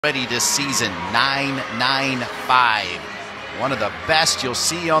Ready this season, 995. One of the best you'll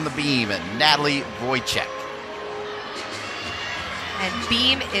see on the beam, Natalie Wojcik. And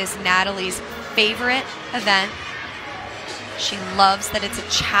beam is Natalie's favorite event. She loves that it's a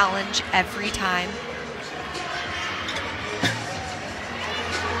challenge every time.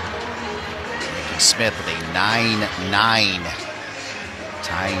 Smith with a 9-9,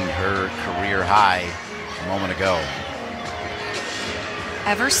 tying her career high a moment ago.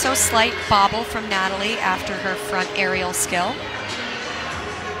 Ever so slight bobble from Natalie after her front aerial skill.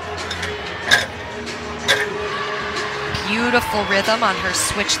 Beautiful rhythm on her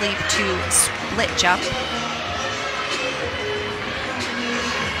switch leap to split jump.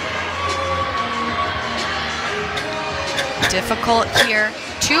 Difficult here.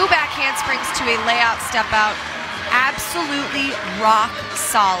 2 back handsprings to a layout step out. Absolutely rock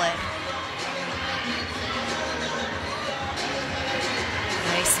solid.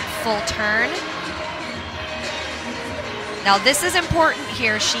 Nice full turn. Now this is important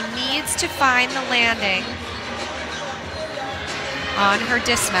here. She needs to find the landing on her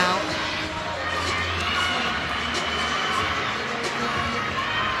dismount.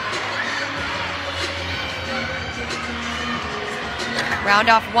 Round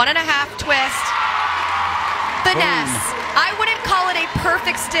off 1.5 twist. Finesse. I wouldn't call it a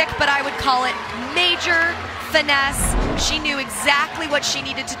perfect stick, but I would call it major finesse. She knew exactly what she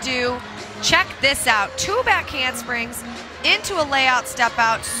needed to do. Check this out. 2 back handsprings into a layout step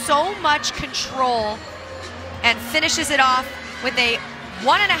out. So much control. And finishes it off with a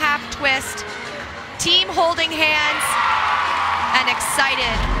 1.5 twist. Team holding hands and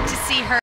excited to see her.